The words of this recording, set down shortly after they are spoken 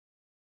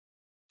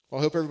Well,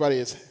 I hope everybody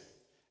has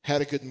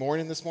had a good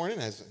morning this morning,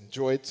 has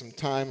enjoyed some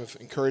time of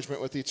encouragement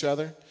with each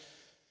other. I'm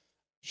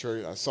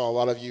sure I saw a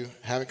lot of you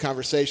having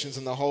conversations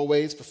in the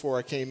hallways before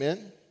I came in.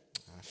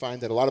 I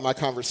find that a lot of my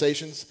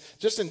conversations,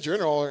 just in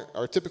general,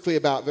 are typically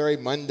about very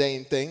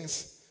mundane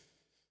things,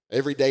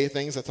 everyday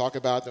things. I talk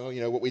about,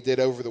 what we did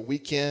over the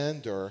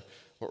weekend or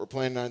what we're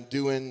planning on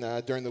doing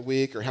during the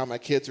week or how my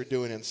kids are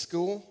doing in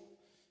school.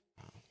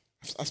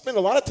 I spend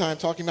a lot of time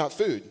talking about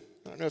food.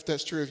 I don't know if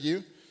that's true of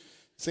you.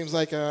 Seems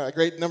like a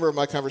great number of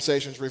my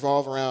conversations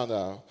revolve around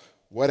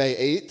what I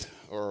ate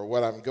or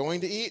what I'm going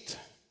to eat,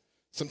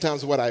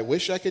 sometimes what I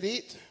wish I could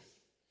eat.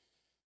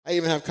 I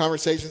even have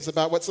conversations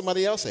about what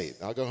somebody else ate.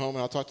 I'll go home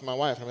and I'll talk to my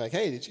wife and I'm like,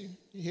 hey, did you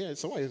hear?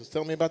 Somebody was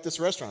telling me about this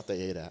restaurant they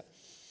ate at.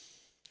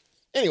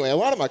 Anyway, a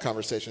lot of my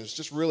conversations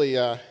just really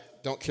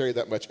don't carry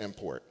that much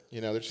import.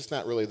 They're just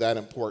not really that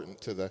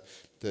important to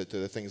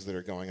the things that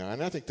are going on.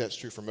 And I think that's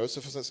true for most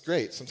of us. That's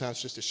great.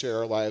 Sometimes just to share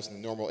our lives and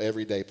the normal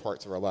everyday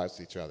parts of our lives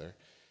with each other.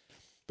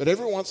 But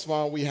every once in a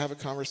while, we have a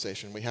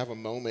conversation. We have a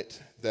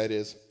moment that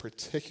is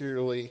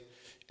particularly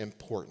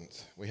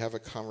important. We have a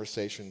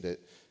conversation that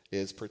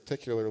is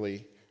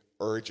particularly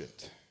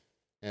urgent.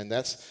 And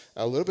that's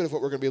a little bit of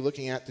what we're going to be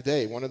looking at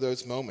today. One of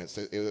those moments.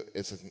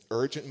 It's an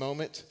urgent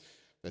moment.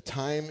 The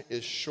time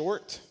is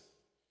short.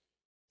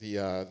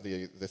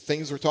 The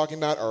things we're talking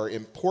about are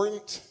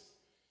important.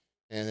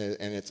 And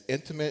it's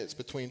intimate. It's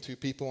between two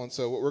people. And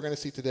so what we're going to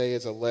see today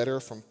is a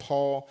letter from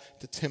Paul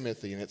to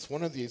Timothy. And it's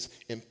one of these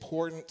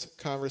important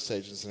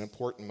conversations, an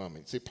important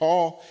moment. See,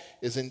 Paul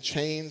is in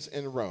chains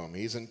in Rome.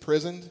 He's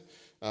imprisoned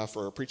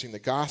for preaching the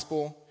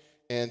gospel.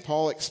 And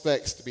Paul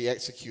expects to be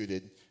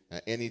executed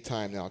any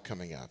time now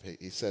coming up.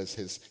 He says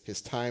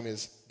his time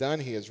is done.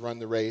 He has run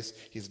the race.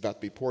 He's about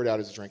to be poured out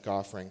as a drink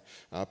offering.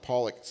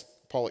 Paul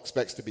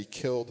expects to be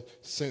killed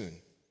soon.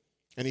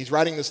 And he's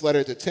writing this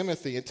letter to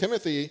Timothy. And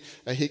Timothy,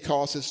 he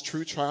calls his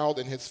true child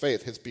in his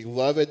faith, his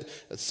beloved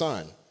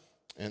son.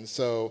 And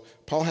so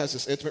Paul has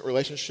this intimate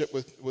relationship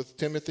with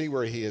Timothy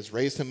where he has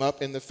raised him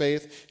up in the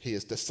faith. He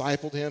has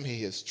discipled him.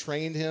 He has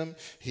trained him.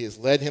 He has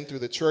led him through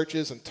the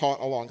churches and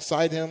taught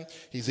alongside him.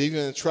 He's even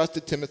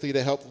entrusted Timothy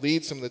to help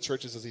lead some of the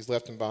churches as he's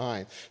left him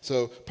behind.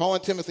 So Paul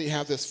and Timothy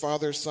have this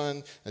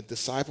father-son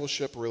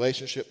discipleship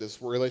relationship.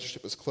 This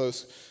relationship is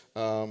close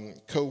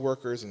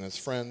co-workers and as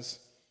friends.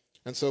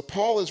 And so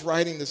Paul is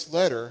writing this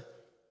letter,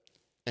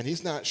 and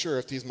he's not sure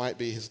if these might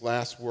be his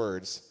last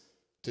words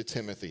to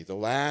Timothy, the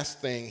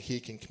last thing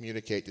he can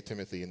communicate to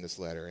Timothy in this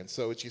letter. And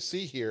so what you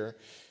see here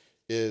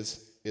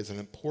is an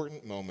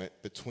important moment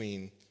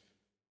between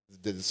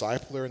the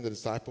discipler and the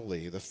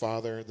disciplee, the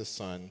father, the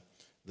son,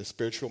 the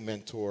spiritual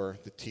mentor,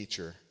 the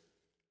teacher.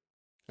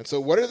 And so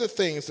what are the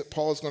things that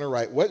Paul is going to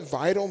write? What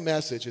vital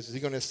message is he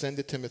going to send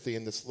to Timothy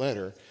in this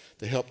letter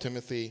to help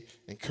Timothy,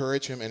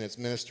 encourage him in his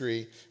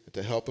ministry, and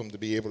to help him to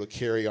be able to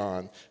carry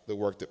on the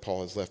work that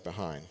Paul has left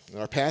behind? In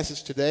our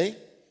passage today,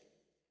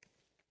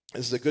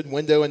 this is a good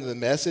window into the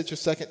message of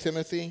 2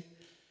 Timothy.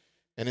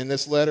 And in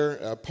this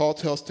letter, Paul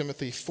tells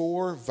Timothy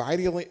four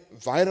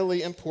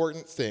vitally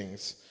important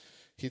things.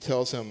 He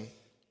tells him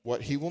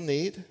what he will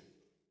need,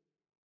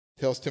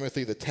 tells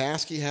Timothy the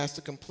task he has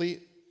to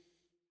complete,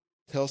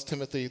 tells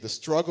Timothy the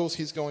struggles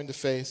he's going to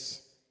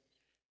face,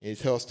 and he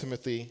tells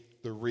Timothy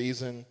the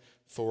reason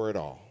for it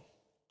all.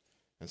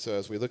 And so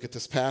as we look at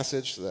this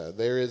passage,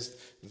 there is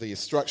the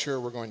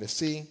structure we're going to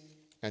see.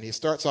 And he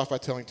starts off by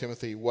telling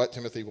Timothy what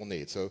Timothy will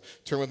need. So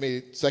turn with me,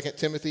 2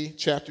 Timothy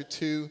chapter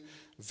 2,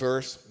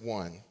 verse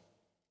 1.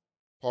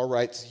 Paul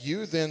writes,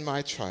 "You then,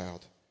 my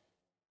child,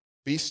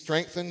 be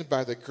strengthened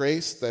by the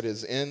grace that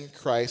is in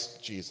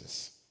Christ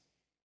Jesus."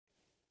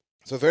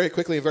 So very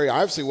quickly and very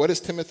obviously, what does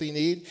Timothy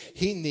need?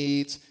 He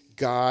needs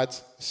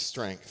God's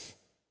strength.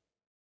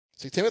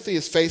 See, Timothy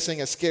is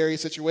facing a scary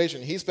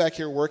situation. He's back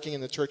here working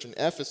in the church in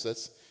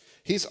Ephesus.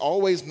 He's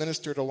always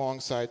ministered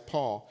alongside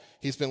Paul.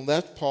 He's been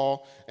left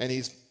Paul, and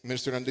he's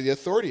ministered under the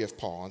authority of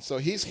Paul. And so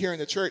he's here in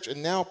the church,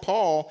 and now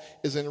Paul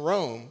is in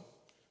Rome.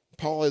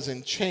 Paul is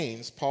in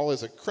chains. Paul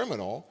is a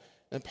criminal,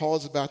 and Paul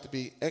is about to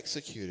be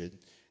executed.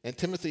 And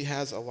Timothy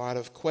has a lot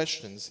of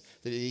questions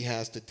that he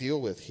has to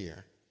deal with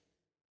here.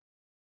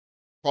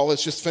 Paul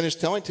has just finished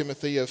telling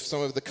Timothy of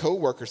some of the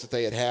co-workers that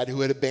they had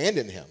who had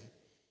abandoned him.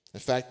 In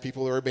fact,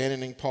 people are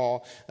abandoning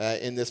Paul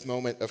in this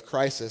moment of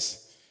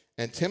crisis.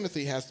 And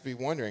Timothy has to be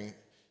wondering,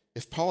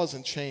 if Paul is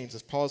in chains,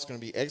 if Paul is going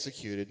to be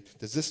executed,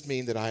 does this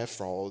mean that I have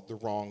followed the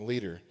wrong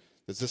leader?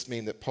 Does this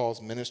mean that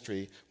Paul's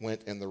ministry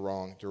went in the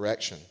wrong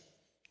direction?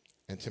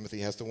 And Timothy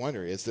has to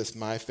wonder, is this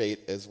my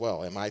fate as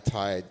well? Am I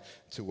tied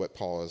to what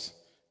Paul is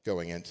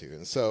going into?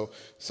 And so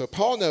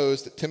Paul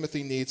knows that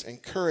Timothy needs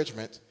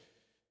encouragement,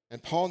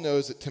 and Paul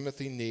knows that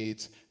Timothy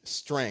needs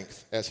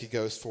strength as he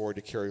goes forward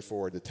to carry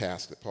forward the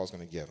task that Paul's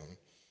going to give him.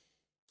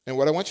 And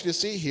what I want you to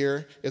see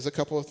here is a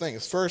couple of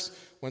things. First,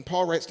 when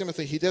Paul writes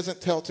Timothy, he doesn't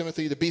tell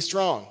Timothy to be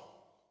strong.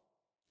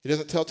 He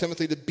doesn't tell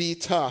Timothy to be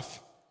tough.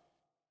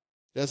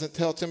 He doesn't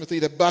tell Timothy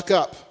to buck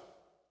up.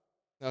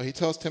 No, he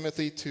tells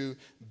Timothy to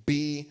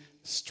be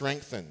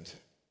strengthened.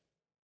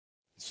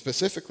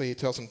 Specifically, he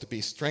tells them to be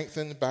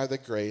strengthened by the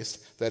grace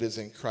that is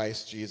in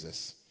Christ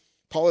Jesus.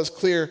 Paul is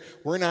clear,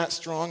 we're not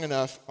strong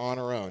enough on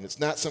our own. It's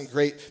not some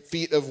great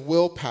feat of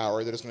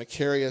willpower that is going to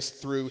carry us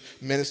through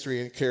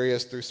ministry and carry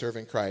us through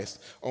serving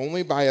Christ.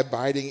 Only by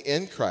abiding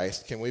in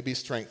Christ can we be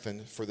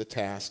strengthened for the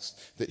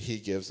tasks that he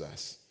gives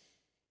us.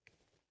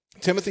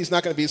 Timothy's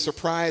not going to be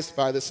surprised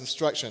by this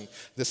instruction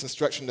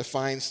to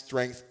find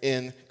strength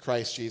in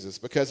Christ Jesus.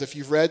 Because if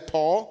you've read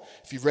Paul,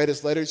 if you've read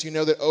his letters, you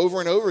know that over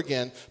and over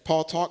again,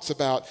 Paul talks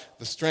about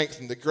the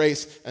strength and the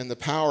grace and the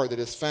power that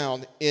is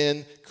found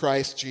in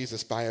Christ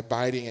Jesus by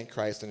abiding in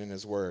Christ and in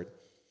his word.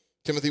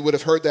 Timothy would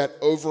have heard that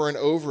over and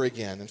over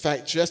again. In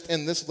fact, just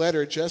in this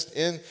letter, just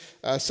in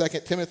 2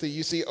 Timothy,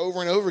 you see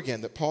over and over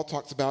again that Paul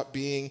talks about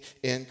being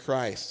in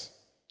Christ.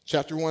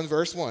 Chapter 1,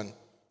 verse 1.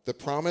 The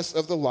promise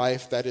of the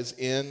life that is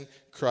in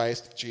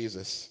Christ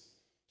Jesus.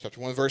 Chapter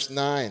 1, verse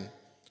 9.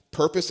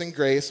 Purpose and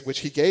grace which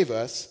he gave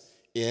us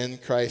in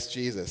Christ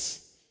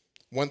Jesus.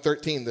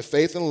 1:13. The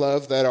faith and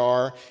love that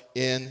are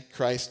in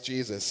Christ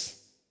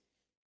Jesus.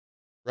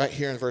 Right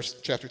here in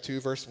chapter 2,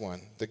 verse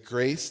 1. The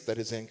grace that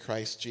is in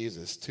Christ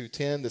Jesus.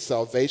 2:10. The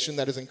salvation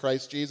that is in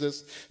Christ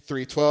Jesus.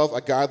 3:12.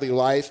 A godly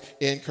life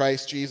in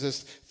Christ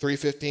Jesus.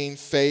 3:15.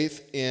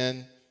 Faith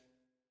in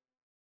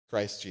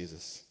Christ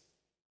Jesus.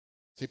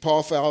 See,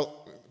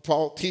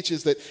 Paul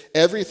teaches that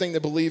everything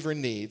the believer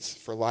needs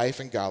for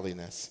life and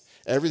godliness,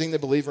 everything the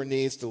believer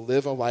needs to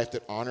live a life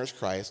that honors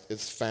Christ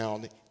is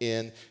found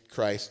in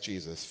Christ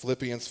Jesus.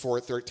 Philippians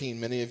 4:13,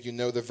 many of you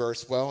know the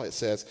verse well. It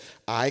says,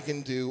 I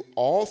can do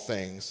all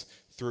things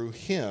through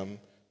him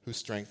who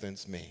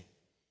strengthens me.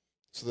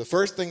 So the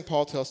first thing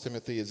Paul tells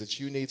Timothy is that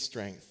you need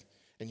strength,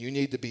 and you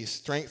need to be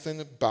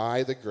strengthened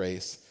by the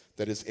grace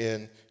that is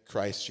in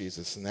Christ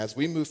Jesus. And as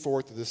we move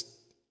forward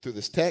through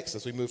this text,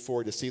 as we move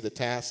forward to see the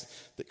task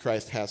that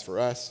Christ has for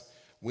us,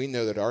 we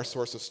know that our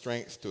source of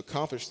strength to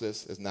accomplish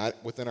this is not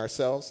within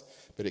ourselves,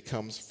 but it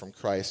comes from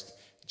Christ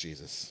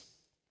Jesus.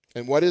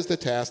 And what is the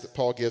task that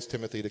Paul gives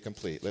Timothy to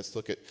complete? Let's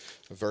look at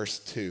verse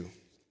 2.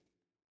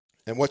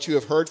 And what you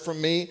have heard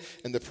from me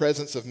in the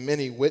presence of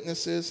many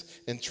witnesses,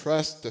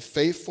 entrust to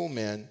faithful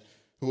men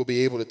who will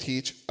be able to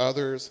teach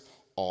others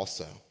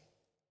also.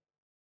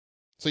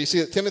 So you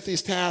see that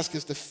Timothy's task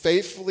is to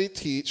faithfully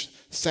teach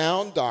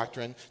sound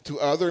doctrine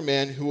to other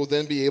men who will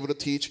then be able to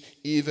teach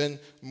even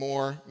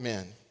more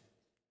men.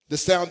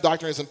 This sound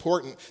doctrine is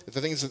important.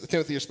 The things that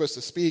Timothy is supposed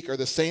to speak are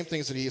the same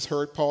things that he has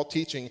heard Paul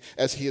teaching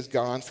as he has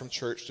gone from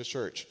church to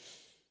church.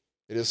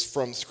 It is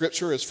from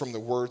Scripture, it's from the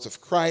words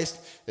of Christ,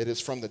 it is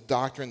from the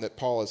doctrine that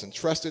Paul is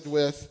entrusted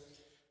with,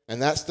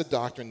 and that's the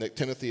doctrine that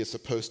Timothy is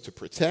supposed to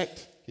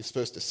protect, he's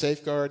supposed to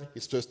safeguard,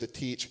 he's supposed to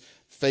teach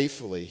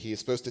faithfully. He is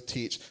supposed to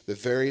teach the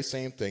very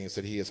same things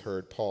that he has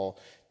heard Paul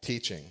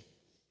teaching.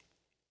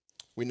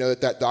 We know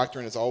that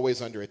doctrine is always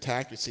under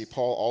attack. We see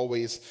Paul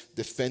always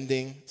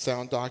defending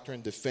sound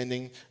doctrine,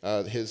 defending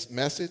his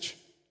message.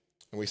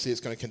 And we see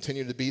it's going to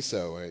continue to be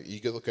so. You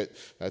can look at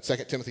 2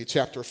 Timothy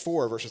chapter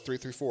 4, verses 3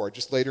 through 4.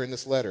 Just later in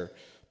this letter,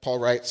 Paul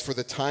writes, For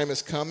the time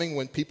is coming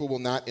when people will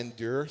not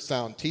endure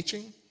sound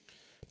teaching,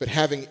 but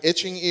having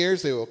itching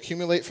ears, they will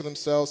accumulate for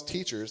themselves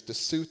teachers to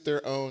suit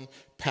their own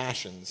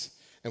passions,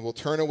 and will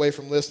turn away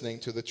from listening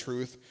to the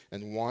truth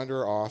and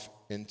wander off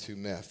into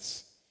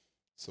myths.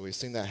 So we've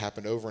seen that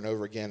happen over and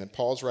over again in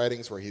Paul's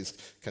writings where he's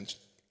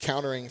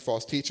countering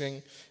false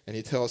teaching, and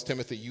he tells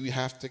Timothy, you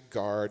have to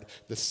guard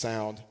the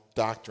sound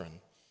doctrine.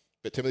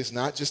 But Timothy's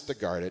not just to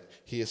guard it,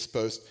 he is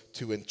supposed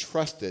to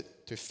entrust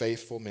it to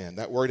faithful men.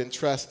 That word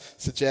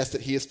entrust suggests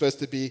that he is supposed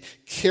to be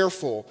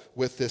careful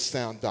with this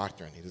sound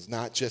doctrine. He does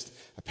not just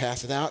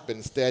pass it out, but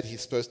instead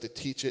he's supposed to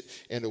teach it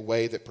in a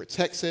way that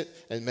protects it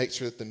and make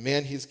sure that the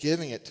men he's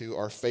giving it to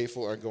are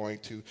faithful, are going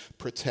to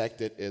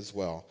protect it as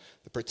well.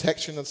 The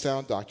protection of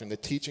sound doctrine, the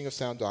teaching of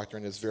sound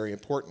doctrine is very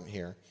important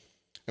here.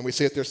 And we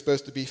see that they're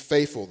supposed to be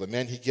faithful. The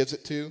men he gives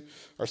it to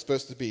are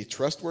supposed to be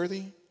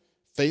trustworthy,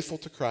 faithful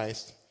to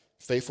Christ,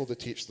 faithful to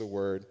teach the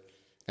word,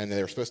 and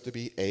they're supposed to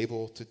be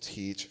able to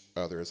teach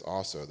others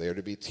also. They are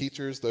to be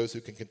teachers, those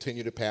who can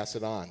continue to pass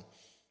it on.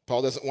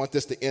 Paul doesn't want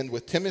this to end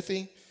with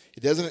Timothy.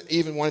 He doesn't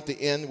even want it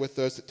to end with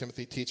those that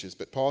Timothy teaches.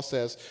 But Paul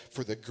says,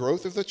 for the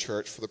growth of the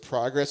church, for the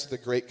progress of the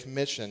Great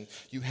Commission,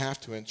 you have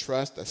to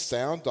entrust a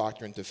sound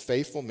doctrine to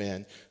faithful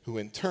men who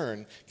in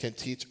turn can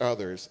teach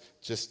others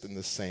just in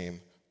the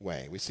same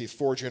way. We see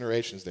 4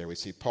 generations there. We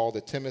see Paul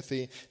to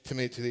Timothy,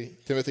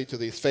 Timothy to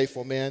these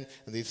faithful men,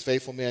 and these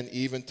faithful men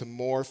even to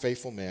more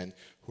faithful men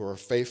who are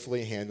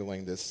faithfully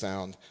handling this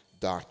sound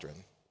doctrine.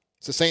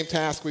 It's the same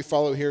task we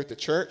follow here at the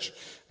church.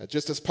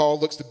 Just as Paul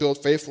looks to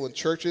build faithful in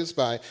churches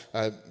by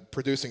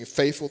producing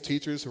faithful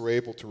teachers who are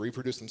able to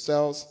reproduce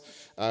themselves,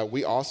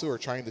 we also are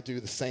trying to do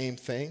the same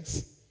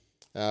things.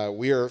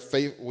 We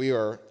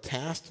are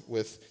tasked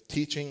with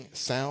teaching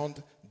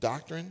sound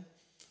doctrine.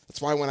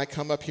 That's why when I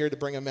come up here to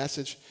bring a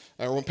message,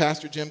 or when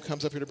Pastor Jim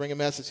comes up here to bring a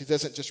message, he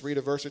doesn't just read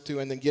a verse or two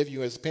and then give you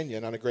his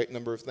opinion on a great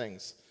number of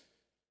things.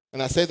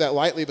 And I say that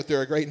lightly, but there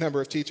are a great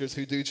number of teachers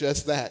who do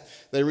just that.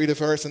 They read a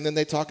verse and then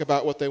they talk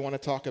about what they want to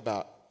talk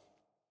about.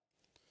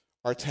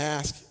 Our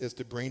task is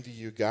to bring to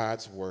you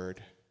God's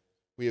word.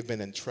 We have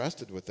been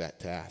entrusted with that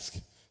task.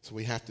 So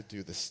we have to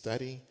do the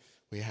study.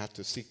 We have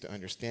to seek to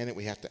understand it.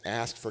 We have to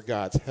ask for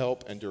God's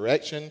help and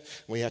direction.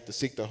 We have to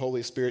seek the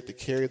Holy Spirit to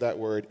carry that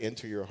word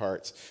into your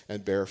hearts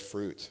and bear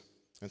fruit.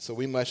 And so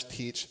we must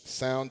teach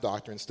sound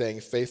doctrine,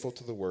 staying faithful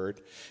to the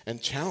word,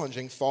 and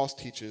challenging false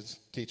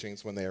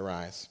teachings when they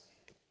arise.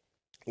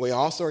 We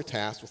also are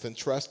tasked with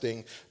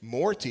entrusting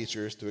more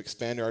teachers to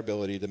expand our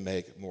ability to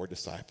make more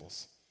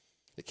disciples.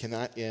 It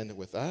cannot end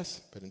with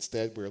us, but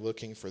instead we're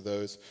looking for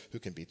those who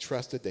can be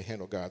trusted to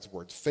handle God's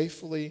word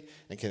faithfully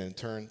and can in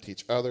turn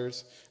teach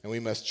others. And we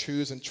must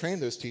choose and train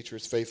those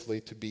teachers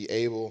faithfully to be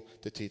able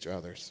to teach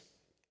others.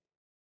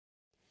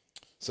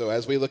 So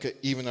as we look at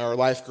even our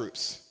life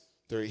groups,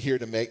 they're here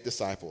to make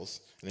disciples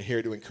and they're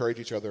here to encourage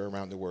each other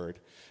around the word.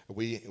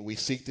 We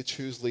seek to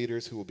choose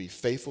leaders who will be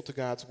faithful to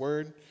God's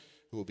word,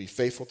 who will be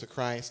faithful to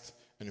Christ,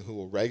 and who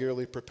will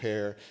regularly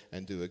prepare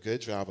and do a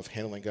good job of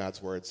handling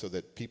God's word so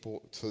that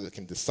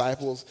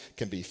disciples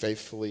can be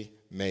faithfully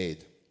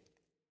made.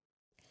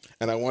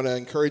 And I want to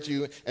encourage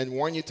you and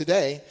warn you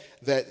today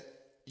that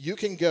you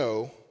can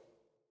go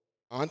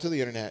onto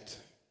the internet,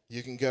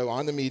 you can go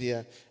on the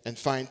media and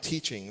find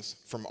teachings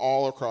from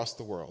all across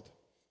the world.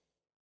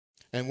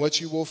 And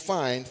what you will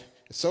find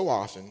so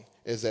often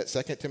is that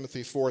 2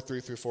 Timothy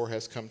 4:3-4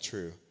 has come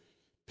true.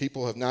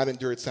 People have not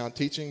endured sound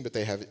teaching, but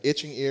they have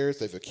itching ears.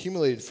 They've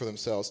accumulated for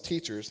themselves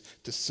teachers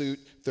to suit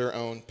their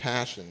own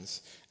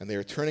passions. And they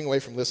are turning away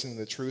from listening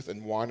to the truth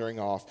and wandering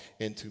off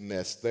into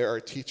myths. There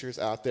are teachers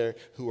out there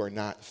who are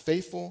not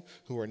faithful,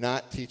 who are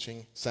not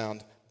teaching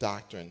sound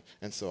doctrine.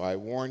 And so I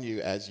warn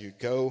you as you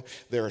go,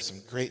 there are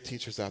some great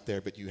teachers out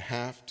there, but you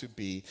have to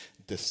be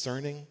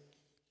discerning.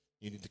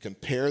 You need to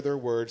compare their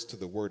words to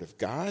the word of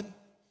God,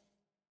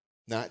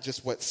 not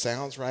just what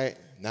sounds right,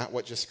 not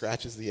what just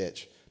scratches the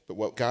itch. But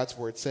what God's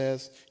word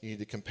says, you need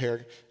to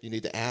compare, you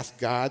need to ask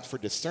God for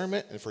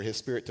discernment and for his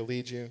Spirit to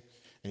lead you.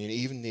 And you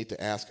even need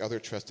to ask other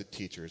trusted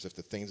teachers if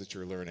the things that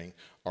you're learning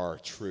are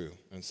true.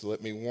 And so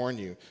let me warn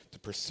you to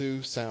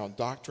pursue sound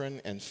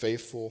doctrine and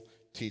faithful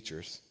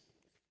teachers.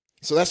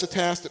 So that's the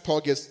task that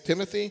Paul gives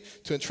Timothy,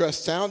 to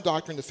entrust sound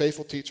doctrine to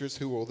faithful teachers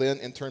who will then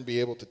in turn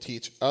be able to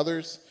teach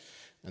others.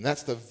 And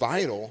that's the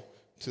vital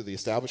to the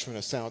establishment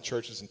of sound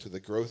churches and to the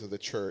growth of the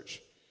church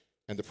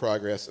and the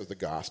progress of the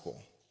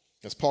gospel.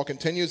 As Paul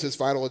continues his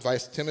vital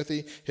advice to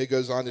Timothy, he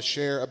goes on to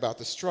share about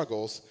the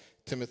struggles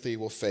Timothy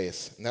will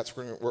face. And that's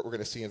what we're going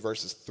to see in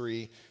verses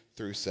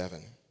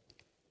 3-7.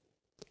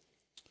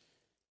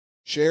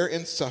 Share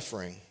in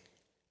suffering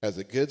as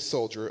a good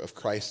soldier of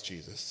Christ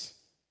Jesus.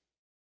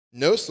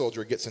 No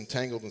soldier gets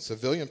entangled in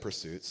civilian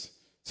pursuits,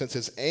 since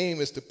his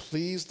aim is to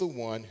please the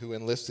one who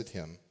enlisted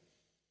him.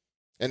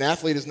 An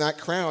athlete is not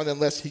crowned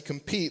unless he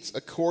competes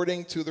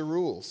according to the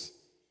rules.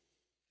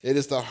 It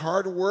is the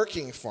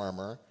hard-working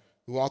farmer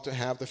who ought to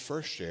have the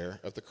first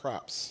share of the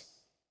crops.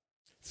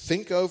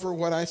 Think over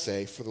what I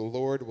say, for the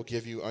Lord will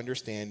give you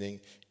understanding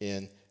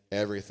in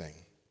everything.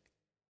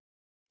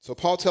 So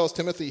Paul tells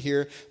Timothy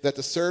here that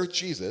to serve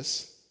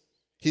Jesus,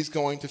 he's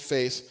going to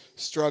face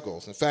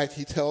struggles. In fact,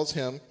 he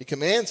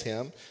commands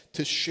him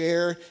to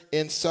share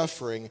in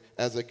suffering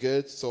as a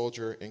good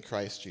soldier in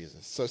Christ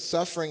Jesus. So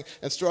suffering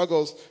and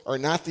struggles are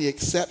not the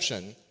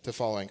exception to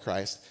following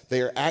Christ.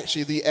 They are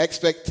actually the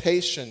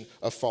expectation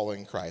of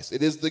following Christ.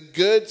 It is the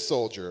good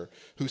soldier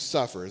who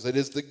suffers. It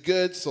is the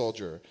good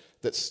soldier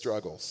that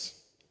struggles.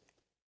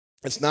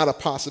 It's not a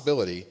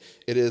possibility.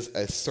 It is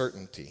a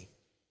certainty.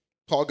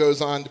 Paul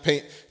goes on to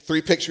paint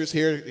three pictures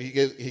here. He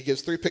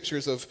gives three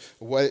pictures of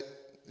what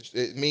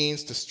it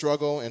means to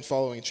struggle in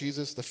following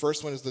Jesus. The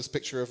first one is this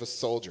picture of a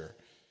soldier.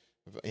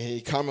 He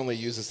commonly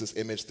uses this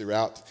image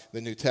throughout the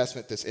New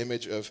Testament, this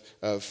image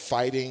of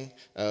fighting,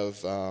 of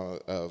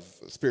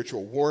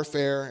spiritual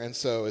warfare. And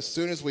so as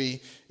soon as we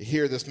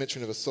hear this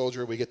mention of a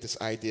soldier, we get this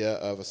idea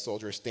of a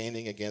soldier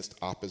standing against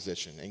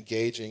opposition,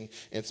 engaging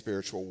in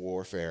spiritual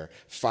warfare,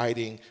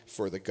 fighting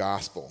for the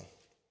gospel.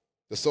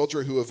 The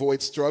soldier who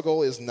avoids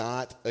struggle is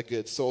not a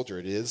good soldier.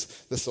 It is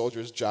the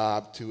soldier's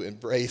job to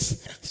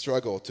embrace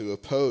struggle, to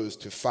oppose,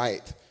 to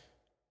fight,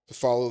 to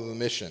follow the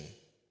mission.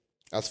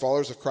 As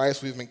followers of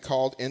Christ, we've been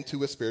called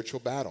into a spiritual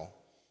battle.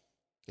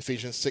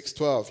 Ephesians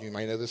 6:12, you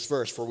might know this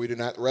verse, for we do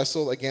not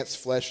wrestle against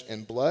flesh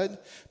and blood,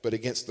 but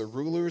against the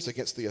rulers,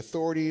 against the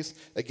authorities,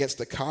 against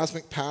the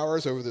cosmic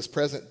powers over this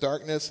present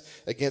darkness,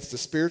 against the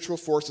spiritual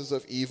forces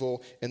of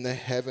evil in the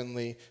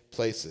heavenly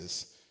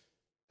places.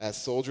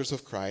 As soldiers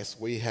of Christ,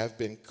 we have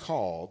been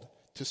called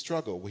to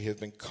struggle. We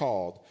have been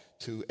called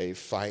to a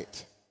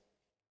fight.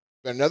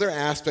 But another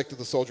aspect of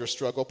the soldier's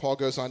struggle, Paul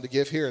goes on to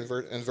give here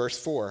in verse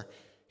 4.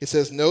 He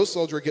says, no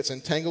soldier gets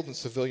entangled in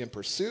civilian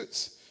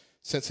pursuits,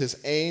 since his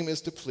aim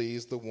is to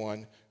please the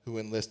one who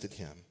enlisted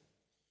him.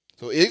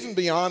 So even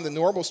beyond the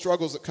normal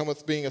struggles that come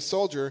with being a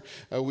soldier,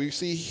 we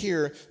see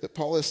here that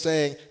Paul is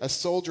saying a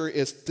soldier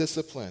is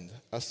disciplined.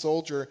 A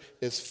soldier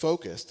is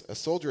focused. A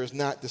soldier is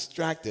not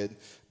distracted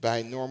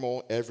by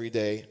normal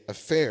everyday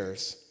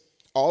affairs.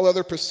 All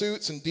other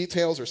pursuits and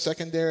details are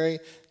secondary.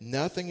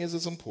 Nothing is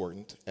as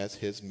important as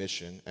his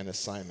mission and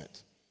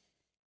assignment.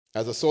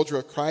 As a soldier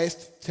of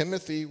Christ,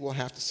 Timothy will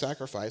have to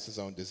sacrifice his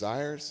own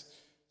desires,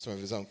 some of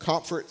his own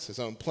comforts, his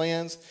own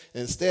plans,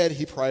 and instead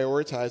he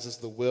prioritizes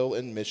the will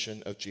and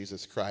mission of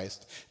Jesus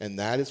Christ. And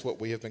that is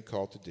what we have been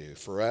called to do.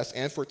 For us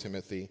and for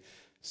Timothy,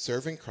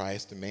 serving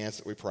Christ demands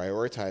that we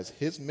prioritize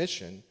his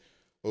mission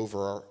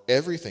over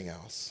everything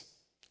else.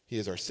 He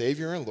is our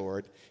Savior and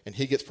Lord, and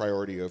he gets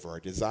priority over our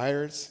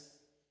desires,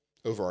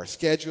 over our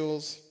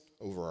schedules,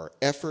 over our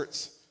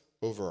efforts,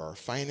 over our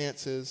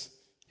finances.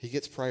 He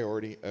gets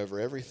priority over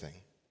everything.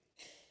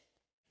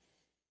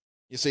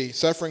 You see,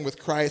 suffering with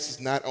Christ is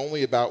not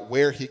only about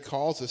where he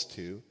calls us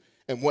to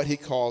and what he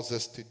calls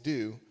us to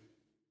do.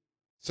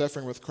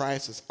 Suffering with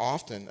Christ is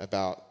often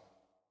about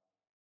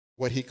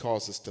what he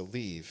calls us to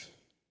leave,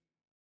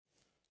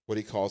 what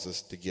he calls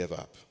us to give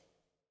up.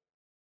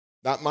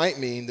 That might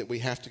mean that we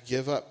have to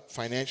give up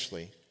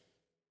financially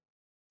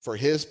for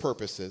his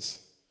purposes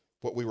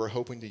what we were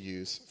hoping to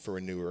use for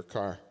a newer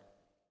car.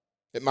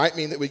 It might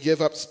mean that we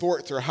give up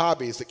sports or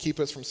hobbies that keep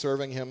us from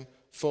serving him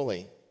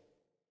fully.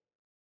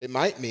 It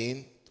might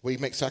mean we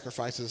make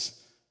sacrifices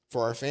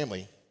for our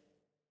family.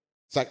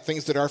 It's like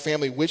things that our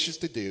family wishes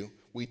to do,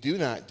 we do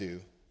not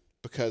do,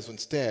 because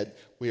instead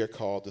we are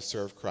called to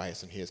serve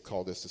Christ and he has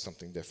called us to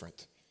something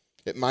different.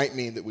 It might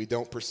mean that we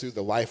don't pursue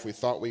the life we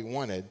thought we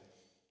wanted,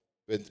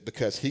 but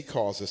because he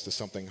calls us to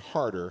something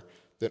harder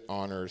that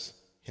honors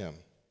him.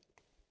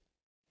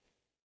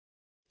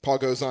 Paul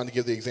goes on to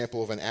give the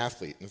example of an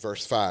athlete in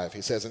verse 5.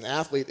 He says, an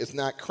athlete is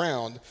not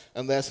crowned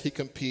unless he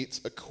competes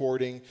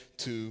according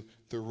to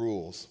the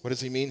rules. What does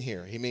he mean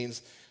here? He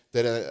means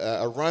that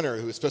a runner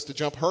who is supposed to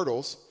jump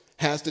hurdles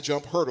has to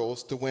jump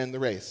hurdles to win the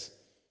race.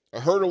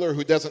 A hurdler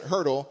who doesn't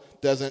hurdle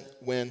doesn't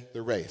win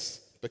the race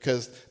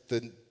because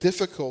the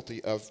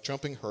difficulty of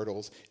jumping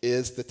hurdles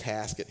is the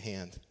task at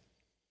hand.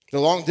 The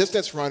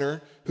long-distance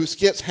runner who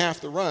skips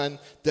half the run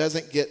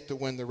doesn't get to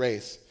win the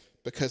race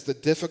because the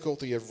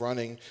difficulty of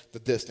running the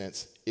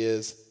distance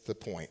is the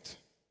point.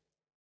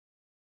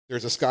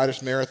 There's a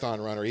Scottish marathon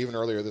runner, even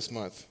earlier this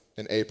month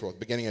in April,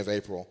 beginning of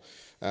April,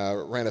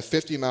 ran a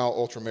 50-mile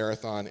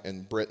ultramarathon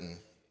in Britain.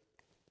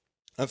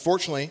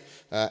 Unfortunately,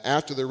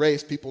 after the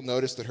race, people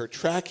noticed that her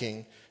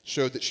tracking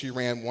showed that she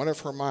ran one of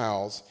her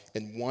miles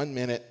in 1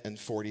 minute and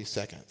 40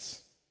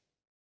 seconds.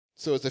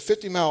 So it's a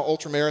 50-mile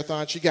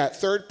ultramarathon. She got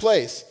third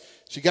place.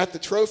 She got the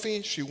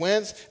trophy. She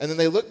wins. And then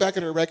they look back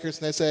at her records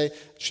and they say,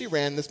 she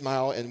ran this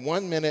mile in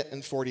 1 minute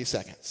and 40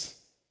 seconds.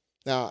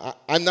 Now,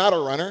 I'm not a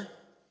runner.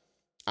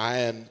 I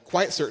am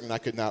quite certain I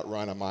could not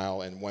run a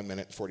mile in 1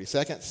 minute and 40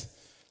 seconds.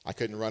 I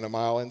couldn't run a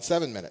mile in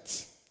 7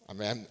 minutes. I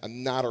mean,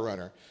 I'm not a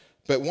runner.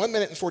 But 1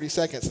 minute and 40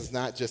 seconds is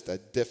not just a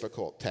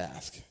difficult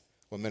task.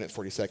 1 minute and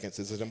 40 seconds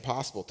is an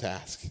impossible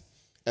task.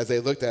 As they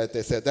looked at it,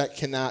 they said, that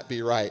cannot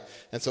be right.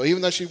 And so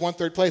even though she won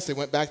third place, they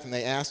went back and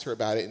they asked her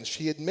about it, and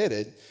she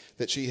admitted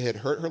that she had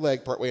hurt her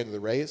leg partway into the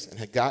race and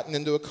had gotten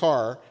into a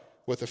car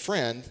with a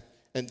friend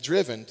and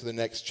driven to the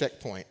next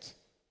checkpoint.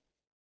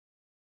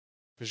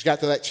 When she got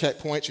to that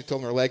checkpoint, she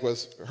told them her leg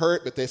was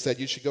hurt, but they said,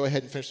 you should go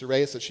ahead and finish the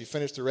race. So she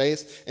finished the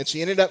race, and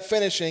she ended up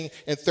finishing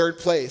in third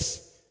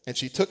place. And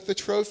she took the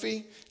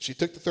trophy, she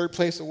took the third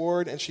place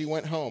award, and she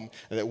went home.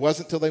 And it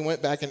wasn't until they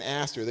went back and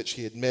asked her that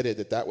she admitted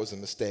that that was a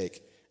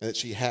mistake and that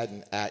she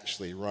hadn't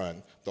actually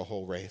run the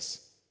whole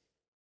race.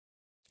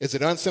 Is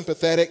it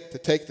unsympathetic to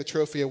take the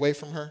trophy away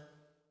from her?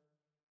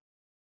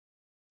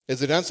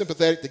 Is it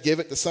unsympathetic to give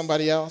it to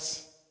somebody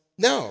else?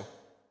 No.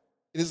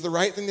 It is the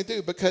right thing to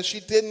do because she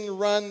didn't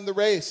run the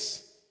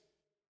race.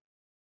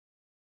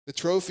 The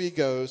trophy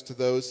goes to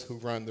those who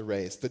run the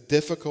race. The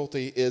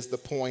difficulty is the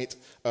point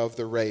of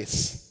the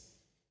race.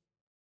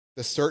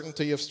 The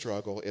certainty of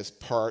struggle is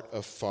part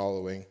of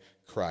following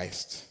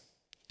Christ.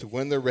 To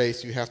win the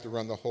race, you have to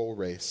run the whole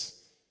race.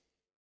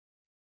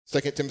 2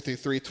 Timothy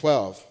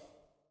 3:12,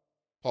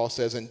 Paul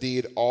says,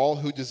 indeed, all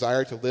who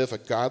desire to live a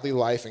godly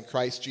life in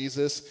Christ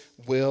Jesus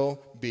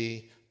will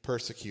be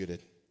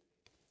persecuted.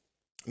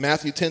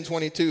 Matthew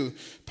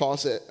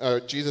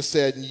 10:22, Jesus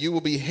said, you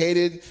will be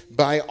hated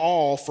by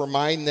all for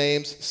my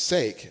name's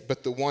sake,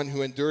 but the one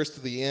who endures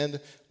to the end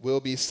will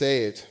be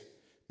saved.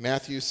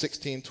 Matthew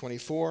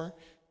 16:24,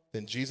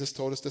 then Jesus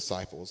told his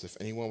disciples, if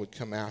anyone would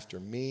come after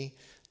me,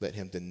 let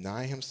him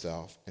deny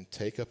himself and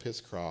take up his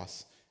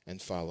cross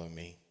and follow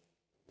me.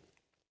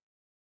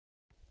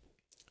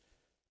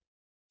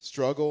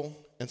 Struggle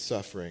and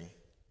suffering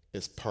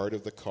is part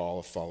of the call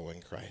of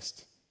following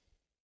Christ.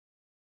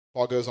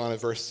 Paul goes on in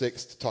verse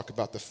 6 to talk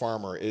about the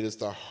farmer. It is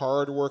the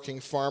hardworking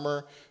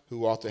farmer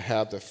who ought to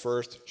have the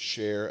first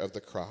share of the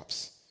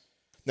crops.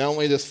 Not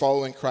only does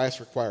following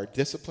Christ require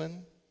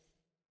discipline,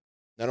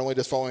 not only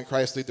does following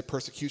Christ lead to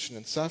persecution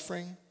and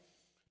suffering,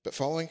 but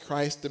following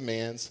Christ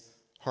demands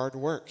hard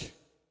work.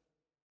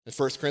 In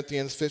 1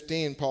 Corinthians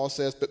 15, Paul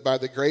says, but by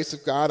the grace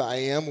of God I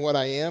am what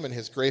I am, and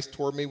his grace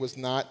toward me was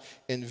not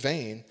in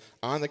vain.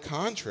 On the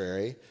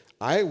contrary,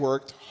 I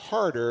worked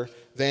harder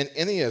than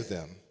any of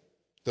them,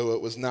 though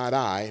it was not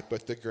I,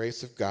 but the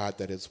grace of God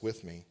that is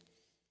with me.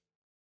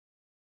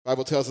 The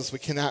Bible tells us we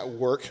cannot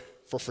work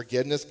for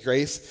forgiveness.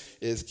 Grace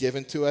is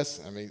given to us.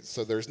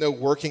 So there's no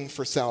working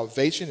for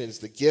salvation. It is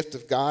the gift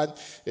of God.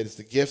 It is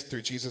the gift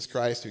through Jesus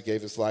Christ who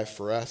gave his life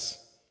for us.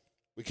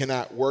 We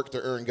cannot work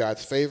to earn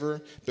God's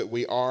favor, but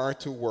we are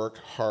to work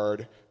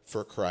hard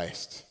for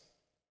Christ.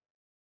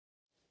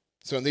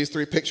 So in these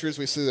three pictures,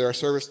 we see that our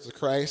service to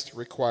Christ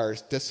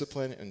requires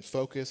discipline and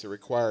focus. It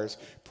requires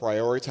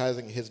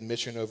prioritizing his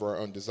mission over our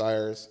own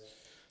desires.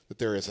 That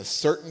there is a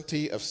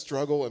certainty of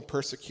struggle and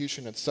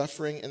persecution and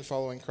suffering in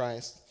following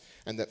Christ,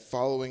 and that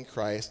following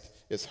Christ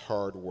is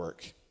hard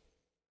work.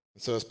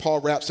 And so as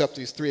Paul wraps up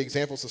these three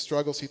examples of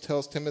struggles, he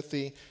tells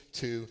Timothy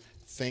to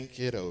think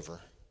it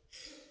over.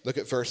 Look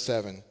at verse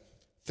 7.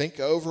 Think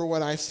over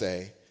what I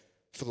say,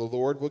 for the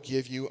Lord will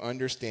give you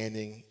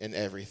understanding in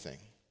everything.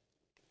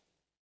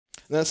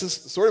 Now, this is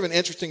sort of an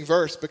interesting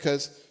verse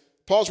because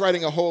Paul's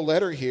writing a whole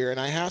letter here, and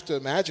I have to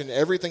imagine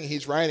everything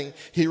he's writing,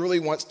 he really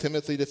wants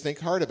Timothy to think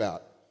hard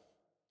about.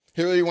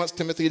 He really wants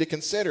Timothy to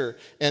consider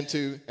and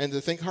to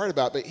think hard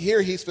about. But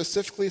here he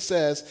specifically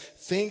says,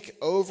 think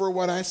over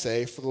what I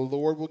say, for the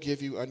Lord will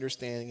give you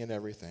understanding in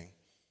everything.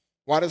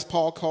 Why does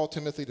Paul call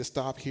Timothy to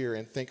stop here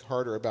and think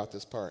harder about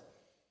this part?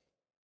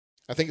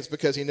 I think it's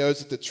because he knows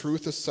that the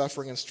truth of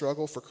suffering and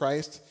struggle for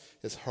Christ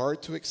is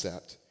hard to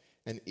accept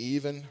and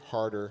even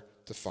harder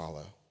to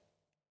follow.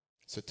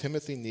 So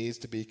Timothy needs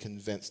to be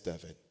convinced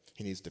of it.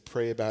 He needs to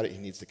pray about it. He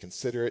needs to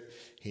consider it.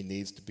 He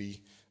needs to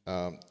be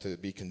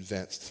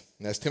convinced.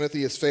 And as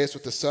Timothy is faced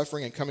with the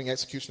suffering and coming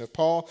execution of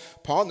Paul,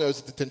 Paul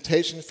knows that the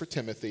temptation for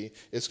Timothy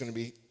is going to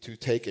be to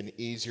take an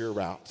easier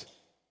route,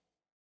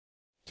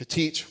 to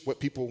teach what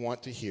people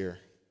want to hear,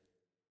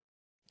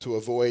 to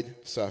avoid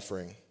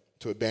suffering,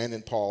 to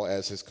abandon Paul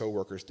as his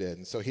co-workers did.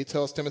 And so he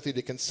tells Timothy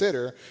to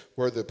consider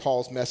whether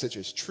Paul's message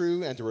is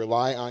true and to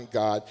rely on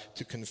God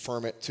to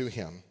confirm it to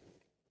him.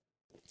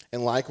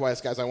 And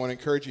likewise, guys, I want to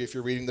encourage you, if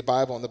you're reading the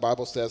Bible and the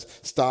Bible says,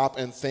 stop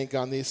and think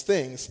on these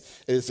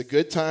things, it is a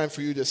good time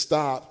for you to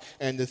stop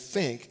and to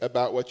think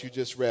about what you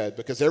just read,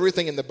 because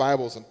everything in the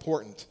Bible is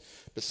important.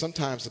 But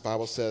sometimes the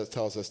Bible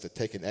tells us to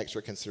take an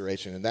extra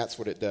consideration, and that's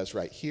what it does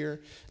right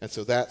here. And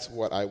so that's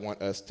what I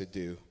want us to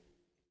do.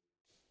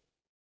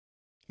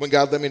 When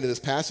God led me to this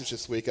passage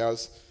this week,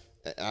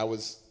 I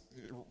was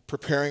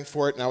preparing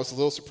for it, and I was a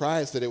little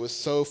surprised that it was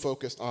so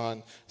focused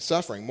on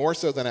suffering, more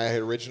so than I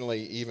had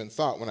originally even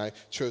thought when I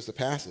chose the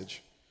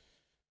passage.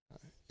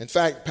 In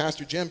fact,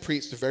 Pastor Jim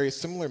preached a very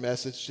similar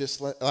message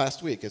just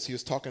last week as he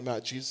was talking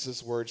about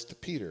Jesus' words to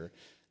Peter,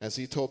 as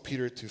he told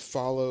Peter to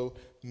follow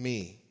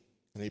me.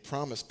 And he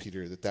promised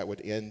Peter that that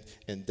would end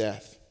in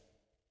death.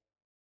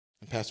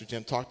 And Pastor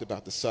Jim talked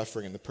about the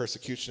suffering and the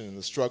persecution and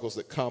the struggles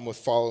that come with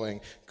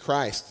following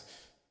Christ.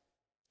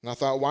 And I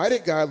thought, why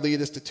did God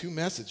lead us to two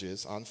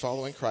messages on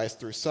following Christ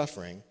through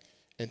suffering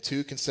in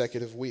 2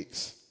 consecutive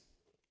weeks?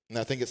 And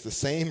I think it's the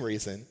same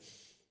reason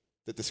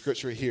that the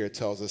scripture here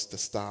tells us to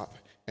stop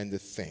and to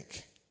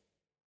think.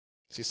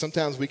 See,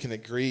 sometimes we can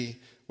agree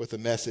with a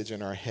message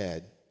in our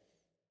head,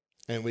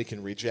 and we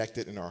can reject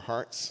it in our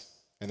hearts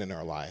and in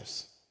our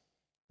lives.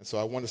 And so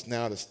I want us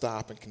now to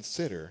stop and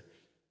consider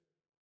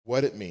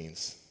what it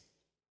means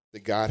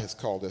that God has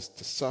called us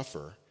to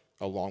suffer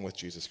along with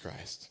Jesus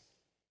Christ.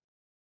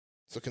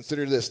 So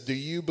consider this. Do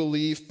you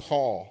believe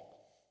Paul?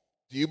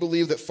 Do you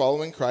believe that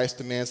following Christ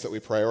demands that we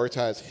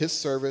prioritize his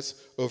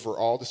service over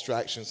all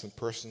distractions and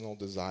personal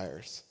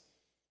desires?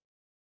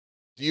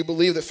 Do you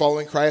believe that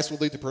following Christ will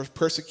lead to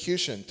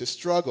persecution, to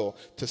struggle,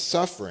 to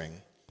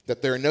suffering,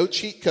 that there are no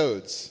cheat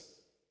codes,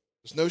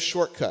 there's no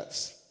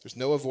shortcuts, there's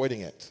no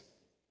avoiding it?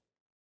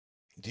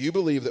 Do you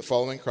believe that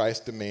following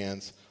Christ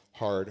demands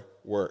hard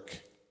work?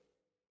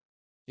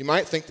 You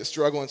might think that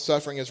struggle and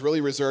suffering is really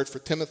reserved for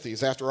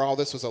Timothy's. After all,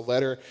 this was a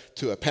letter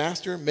to a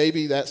pastor.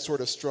 Maybe that sort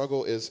of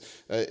struggle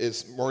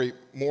is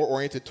more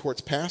oriented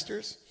towards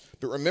pastors.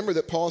 But remember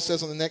that Paul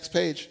says on the next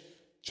page,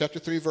 chapter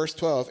 3, verse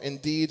 12,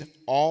 indeed,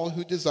 all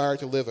who desire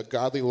to live a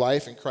godly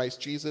life in Christ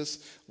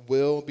Jesus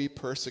will be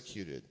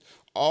persecuted.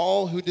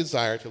 All who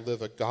desire to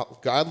live a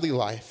godly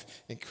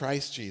life in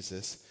Christ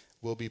Jesus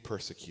will be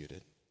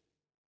persecuted.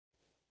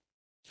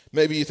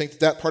 Maybe you think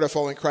that part of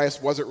following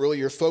Christ wasn't really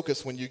your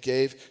focus when you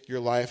gave your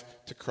life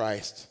to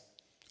Christ.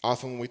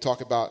 Often when we talk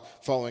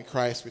about following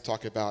Christ, we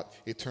talk about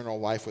eternal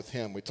life with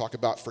him. We talk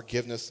about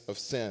forgiveness of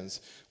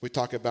sins. We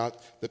talk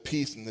about the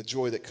peace and the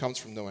joy that comes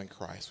from knowing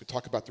Christ. We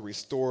talk about the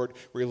restored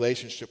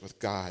relationship with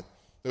God.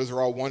 Those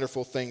are all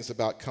wonderful things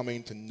about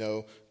coming to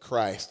know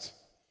Christ.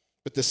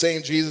 But the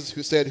same Jesus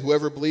who said,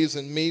 whoever believes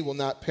in me will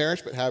not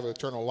perish but have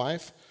eternal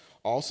life,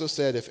 also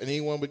said, if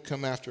anyone would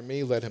come after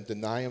me, let him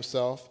deny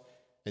himself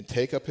and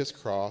take up his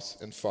cross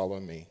and follow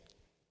me.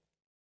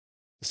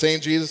 The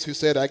same Jesus who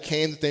said, I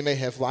came that they may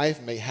have life,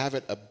 may have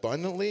it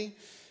abundantly,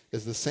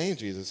 is the same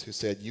Jesus who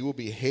said, you will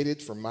be hated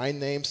for my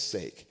name's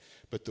sake,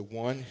 but the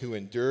one who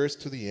endures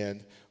to the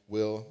end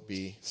will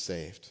be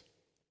saved.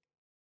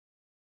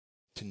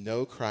 To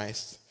know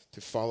Christ,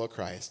 to follow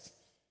Christ,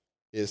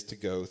 is to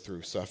go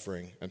through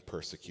suffering and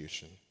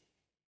persecution.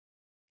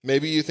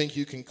 Maybe you think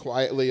you can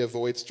quietly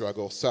avoid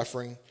struggle,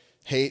 suffering,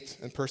 hate,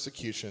 and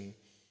persecution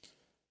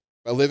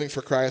by living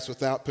for Christ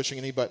without pushing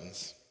any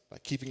buttons, by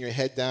keeping your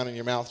head down and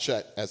your mouth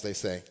shut, as they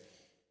say.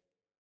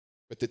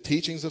 But the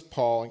teachings of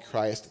Paul and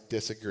Christ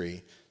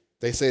disagree.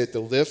 They say that to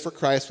live for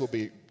Christ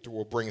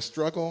will bring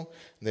struggle,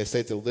 and they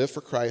say to live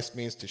for Christ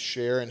means to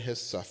share in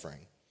his suffering.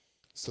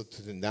 So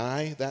to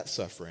deny that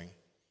suffering,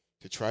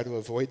 to try to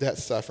avoid that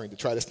suffering, to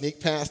try to sneak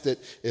past it,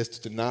 is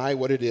to deny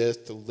what it is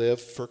to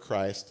live for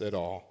Christ at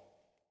all.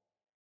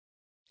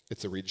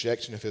 It's a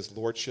rejection of his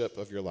lordship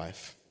of your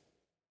life.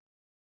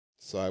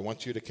 So I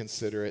want you to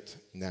consider it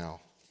now.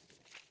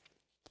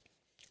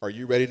 Are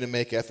you ready to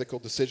make ethical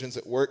decisions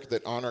at work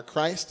that honor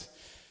Christ,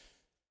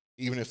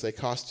 even if they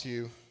cost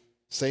you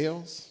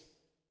sales,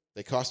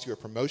 they cost you a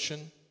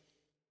promotion,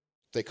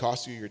 they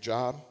cost you your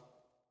job?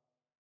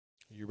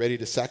 Are you ready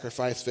to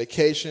sacrifice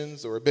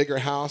vacations or a bigger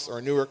house or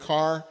a newer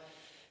car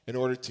in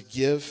order to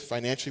give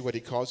financially what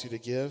he calls you to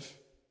give,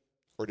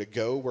 or to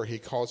go where he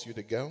calls you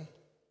to go?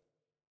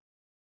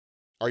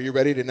 Are you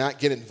ready to not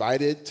get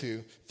invited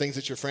to things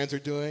that your friends are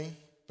doing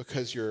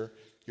because your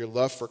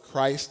love for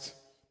Christ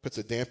puts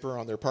a damper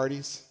on their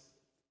parties?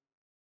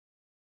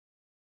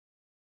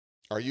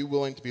 Are you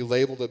willing to be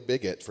labeled a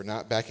bigot for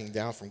not backing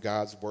down from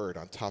God's word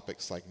on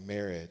topics like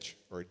marriage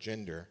or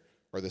gender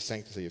or the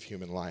sanctity of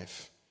human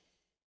life?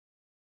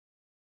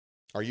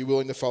 Are you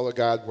willing to follow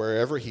God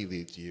wherever he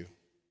leads you,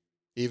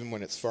 even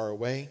when it's far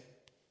away,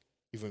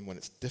 even when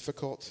it's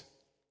difficult,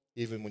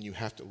 even when you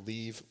have to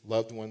leave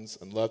loved ones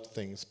and loved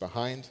things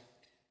behind?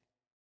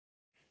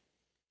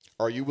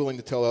 Are you willing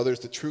to tell others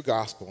the true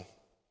gospel?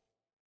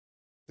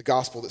 The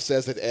gospel that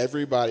says that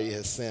everybody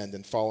has sinned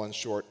and fallen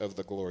short of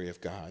the glory of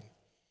God.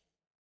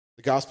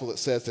 The gospel that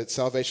says that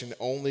salvation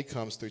only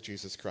comes through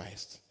Jesus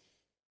Christ.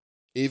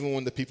 Even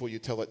when the people you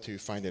tell it to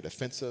find it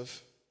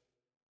offensive,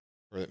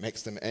 or it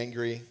makes them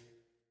angry,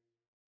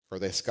 or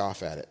they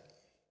scoff at it.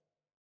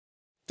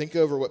 Think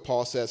over what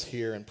Paul says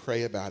here and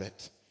pray about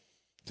it.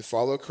 To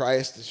follow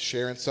Christ is to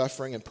share in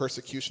suffering and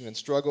persecution and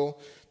struggle,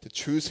 to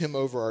choose him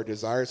over our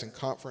desires and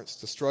comforts,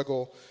 to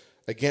struggle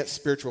against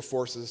spiritual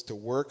forces, to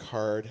work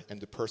hard, and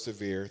to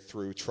persevere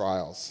through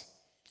trials.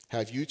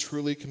 Have you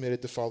truly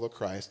committed to follow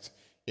Christ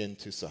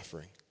into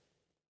suffering?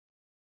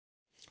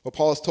 Well,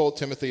 Paul has told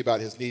Timothy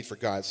about his need for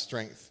God's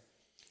strength.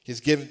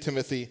 He's given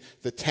Timothy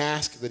the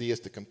task that he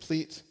is to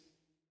complete.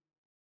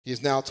 He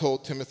has now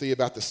told Timothy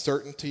about the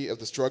certainty of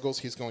the struggles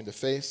he's going to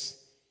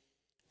face.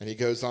 And he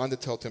goes on to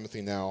tell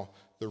Timothy now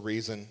the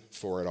reason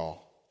for it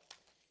all.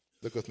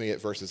 Look with me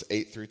at verses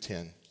 8 through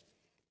 10.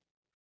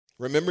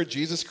 Remember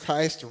Jesus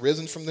Christ,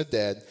 risen from the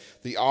dead,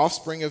 the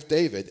offspring of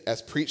David,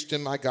 as preached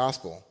in my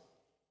gospel,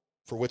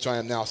 for which I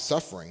am now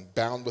suffering,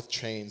 bound with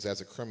chains as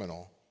a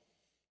criminal.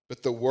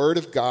 But the word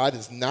of God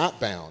is not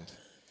bound.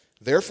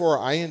 Therefore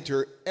I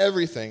endure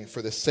everything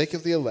for the sake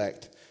of the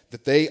elect,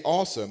 that they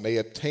also may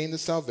obtain the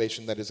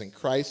salvation that is in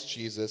Christ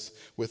Jesus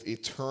with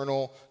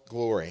eternal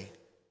glory.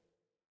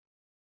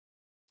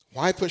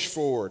 Why push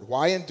forward?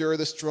 Why endure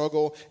the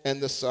struggle and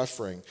the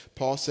suffering?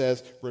 Paul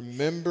says,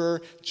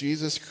 remember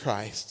Jesus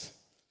Christ.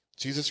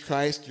 Jesus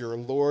Christ, your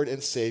Lord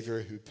and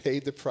Savior, who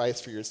paid the price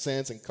for your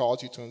sins and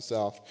called you to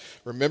himself.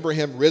 Remember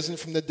him risen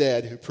from the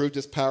dead, who proved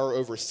his power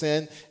over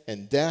sin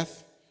and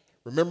death.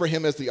 Remember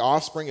him as the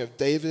offspring of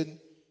David,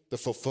 the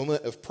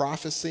fulfillment of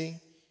prophecy,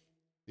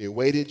 the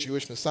awaited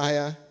Jewish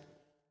Messiah.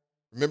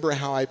 Remember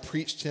how I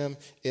preached him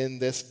in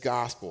this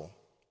gospel,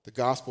 the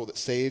gospel that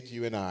saved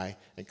you and I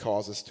and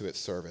calls us to its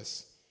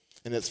service.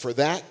 And it's for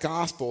that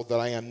gospel that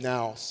I am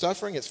now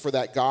suffering. It's for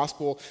that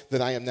gospel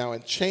that I am now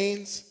in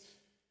chains.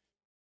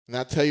 And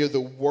I tell you, the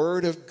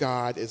word of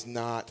God is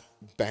not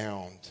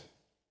bound.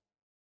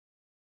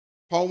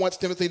 Paul wants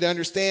Timothy to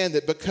understand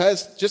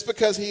that just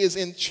because he is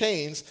in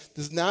chains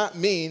does not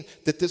mean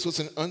that this was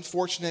an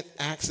unfortunate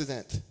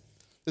accident.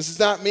 This does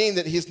not mean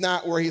that he's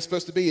not where he's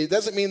supposed to be. It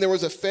doesn't mean there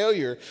was a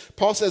failure.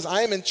 Paul says,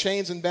 I am in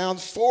chains and bound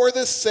for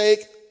the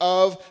sake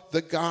of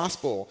the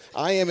gospel.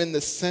 I am in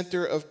the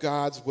center of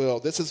God's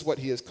will. This is what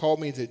he has called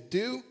me to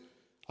do.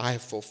 I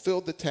have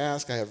fulfilled the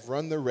task. I have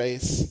run the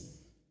race.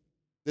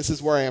 This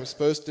is where I am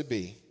supposed to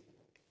be.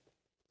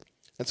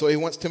 And so he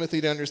wants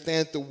Timothy to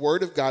understand that the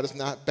word of God is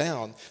not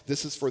bound.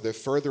 This is for the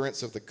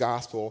furtherance of the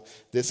gospel.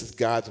 This is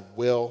God's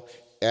will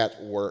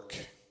at work.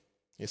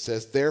 He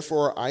says,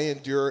 therefore I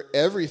endure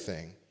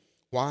everything.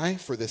 Why?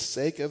 For the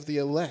sake of the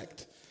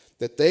elect,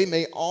 that they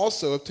may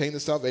also obtain the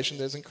salvation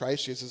that is in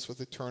Christ Jesus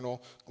with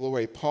eternal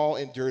glory. Paul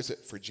endures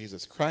it for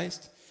Jesus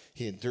Christ.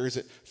 He endures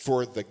it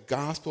for the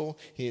gospel.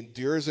 He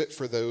endures it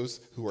for those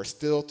who are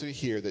still to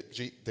hear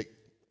that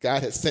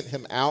God has sent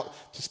him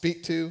out to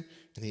speak to,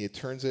 and he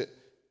endures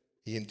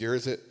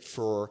it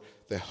for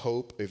the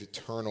hope of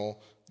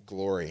eternal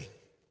glory.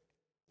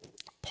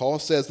 Paul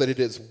says that it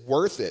is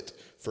worth it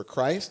for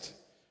Christ,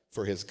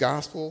 for his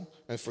gospel,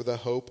 and for the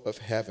hope of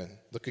heaven.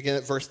 Look again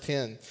at verse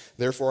 10.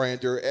 Therefore I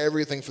endure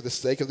everything for the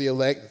sake of the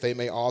elect, that they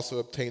may also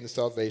obtain the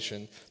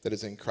salvation that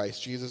is in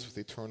Christ Jesus with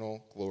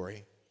eternal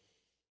glory.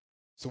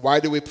 So why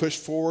do we push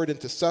forward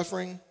into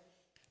suffering?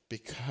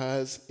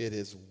 Because it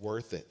is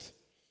worth it.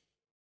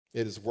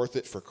 It is worth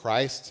it for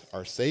Christ,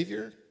 our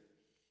Savior.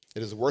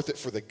 It is worth it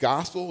for the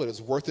gospel. It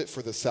is worth it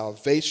for the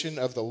salvation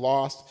of the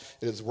lost.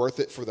 It is worth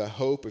it for the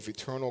hope of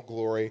eternal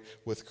glory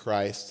with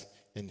Christ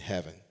in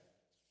heaven.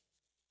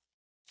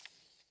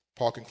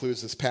 Paul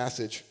concludes this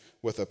passage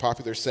with a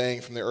popular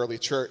saying from the early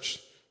church,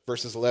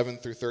 verses 11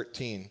 through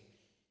 13.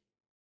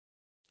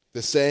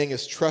 The saying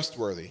is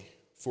trustworthy,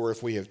 for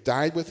if we have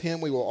died with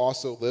him, we will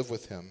also live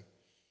with him.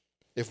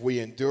 If we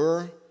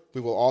endure,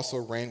 we will also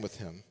reign with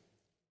him.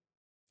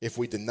 If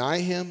we deny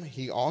him,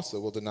 he also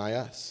will deny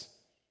us.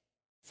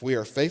 If we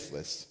are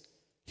faithless,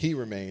 he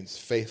remains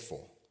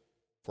faithful,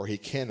 for he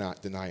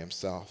cannot deny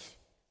himself.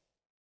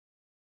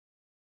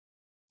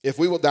 If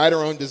we will die to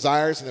our own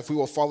desires, and if we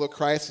will follow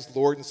Christ as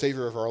Lord and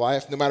Savior of our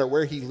life, no matter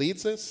where he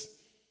leads us, it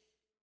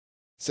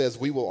says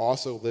we will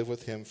also live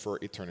with him for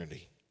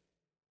eternity.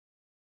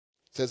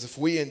 It says if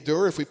we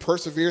endure, if we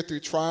persevere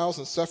through trials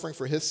and suffering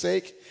for his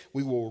sake,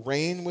 we will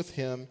reign with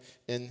him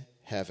in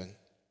heaven.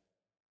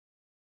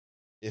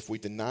 If we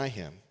deny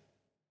him,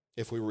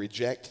 if we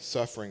reject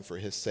suffering for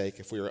his sake,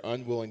 if we are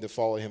unwilling to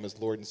follow him as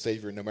Lord and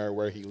Savior no matter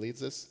where he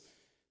leads us,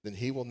 then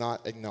he will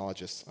not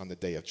acknowledge us on the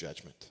day of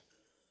judgment.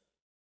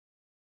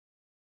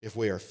 If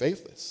we are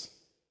faithless,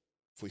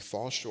 if we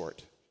fall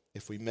short,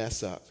 if we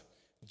mess up,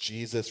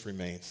 Jesus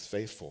remains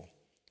faithful.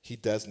 He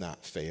does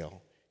not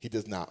fail. He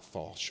does not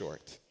fall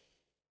short.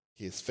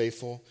 He is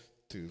faithful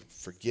to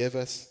forgive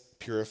us,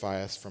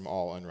 purify us from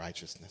all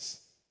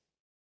unrighteousness.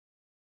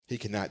 He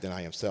cannot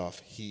deny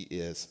himself. He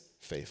is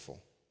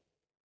faithful.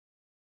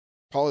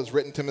 Paul has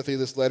written Timothy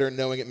this letter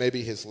knowing it may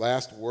be his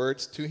last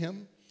words to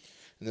him.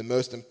 And the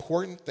most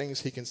important things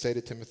he can say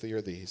to Timothy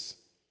are these.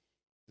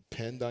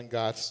 Depend on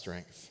God's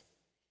strength.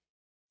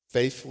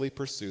 Faithfully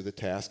pursue the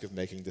task of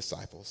making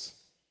disciples.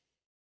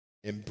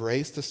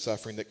 Embrace the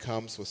suffering that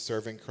comes with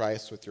serving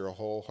Christ with your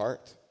whole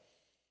heart.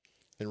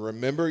 And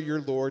remember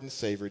your Lord and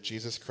Savior,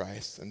 Jesus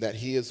Christ, and that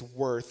he is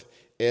worth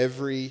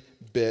every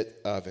bit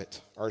of it.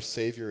 Our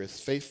Savior is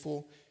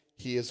faithful.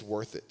 He is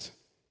worth it.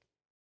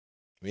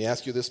 Let me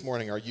ask you this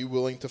morning, are you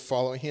willing to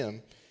follow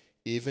him,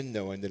 even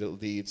knowing that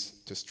it leads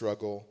to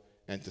struggle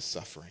and to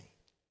suffering?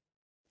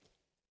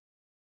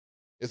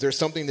 Is there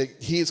something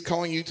that he is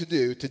calling you to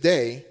do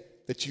today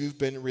that you've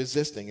been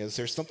resisting? Is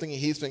there something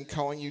he's been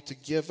calling you to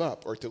give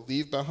up or to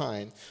leave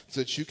behind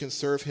so that you can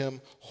serve him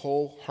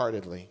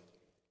wholeheartedly?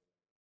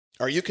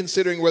 Are you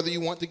considering whether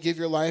you want to give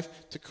your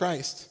life to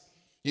Christ?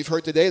 You've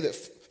heard today that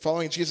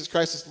following Jesus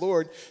Christ as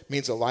Lord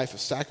means a life of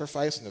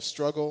sacrifice and of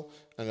struggle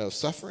and of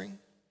suffering.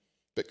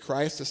 But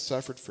Christ has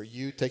suffered for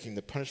you, taking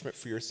the punishment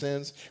for your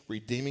sins,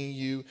 redeeming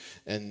you,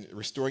 and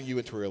restoring you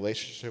into a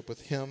relationship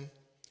with him.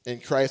 In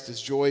Christ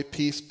is joy,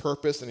 peace,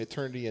 purpose, and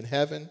eternity in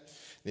heaven.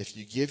 And if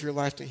you give your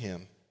life to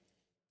him,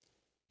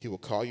 he will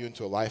call you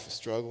into a life of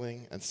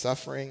struggling and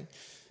suffering,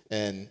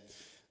 and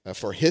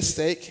for his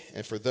sake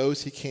and for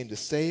those he came to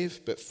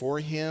save, but for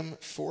him,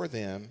 for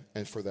them,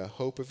 and for the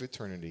hope of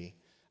eternity,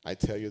 I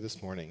tell you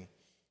this morning,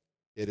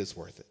 it is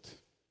worth it.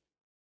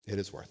 It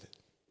is worth it.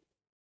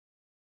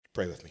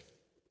 Pray with me.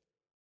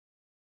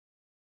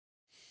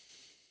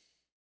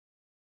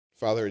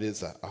 Father, it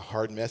is a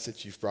hard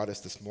message you've brought us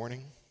this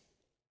morning.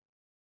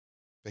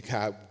 But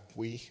God,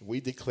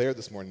 we declare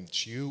this morning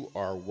that you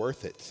are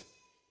worth it.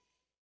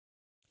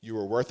 You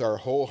are worth our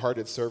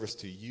wholehearted service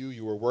to you.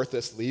 You are worth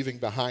us leaving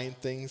behind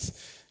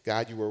things.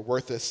 God, you are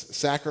worth us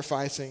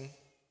sacrificing.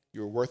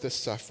 You are worth us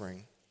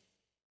suffering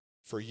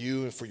for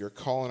you and for your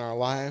call in our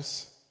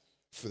lives,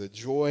 for the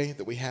joy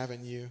that we have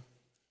in you,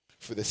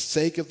 for the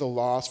sake of the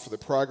lost, for the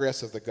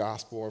progress of the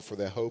gospel, or for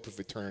the hope of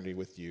eternity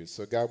with you.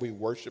 So God, we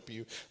worship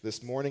you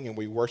this morning, and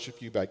we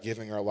worship you by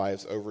giving our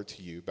lives over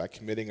to you, by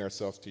committing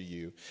ourselves to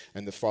you,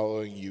 and to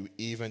following you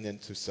even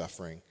into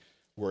suffering,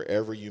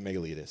 wherever you may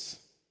lead us.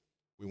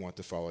 We want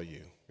to follow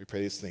you. We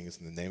pray these things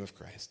in the name of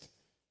Christ.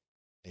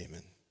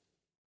 Amen.